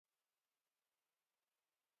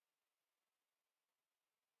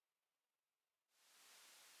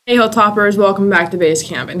Hey Hilltoppers, welcome back to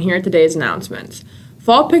BaseCamp, and here are today's announcements.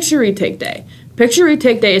 Fall Picture Retake Day. Picture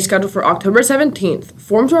Retake Day is scheduled for October 17th.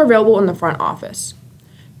 Forms are available in the front office.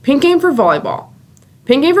 Pink Game for Volleyball.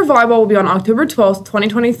 Pink Game for Volleyball will be on October 12th,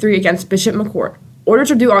 2023 against Bishop McCourt. Orders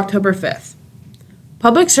are due October 5th.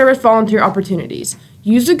 Public Service Volunteer Opportunities.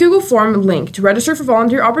 Use the Google Form link to register for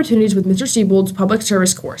volunteer opportunities with Mr. Siebold's Public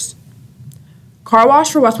Service course. Car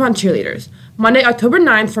Wash for Westmont Cheerleaders. Monday, October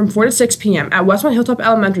 9th from 4 to 6 p.m. at Westmont Hilltop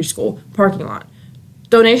Elementary School parking lot.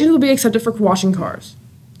 Donations will be accepted for washing cars.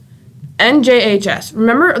 NJHS.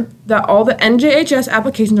 Remember that all the NJHS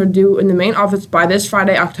applications are due in the main office by this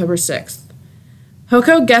Friday, October 6th.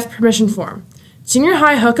 HOCO Guest Permission Form. Senior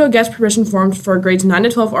High HOCO Guest Permission Forms for grades 9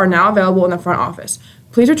 to 12 are now available in the front office.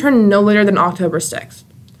 Please return no later than October 6th.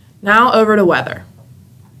 Now over to weather.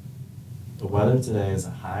 The weather today is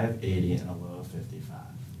a high of 80 and a low of 55.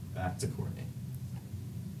 Back to Courtney.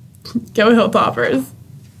 Go Hilltoppers.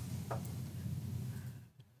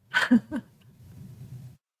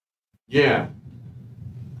 Yeah.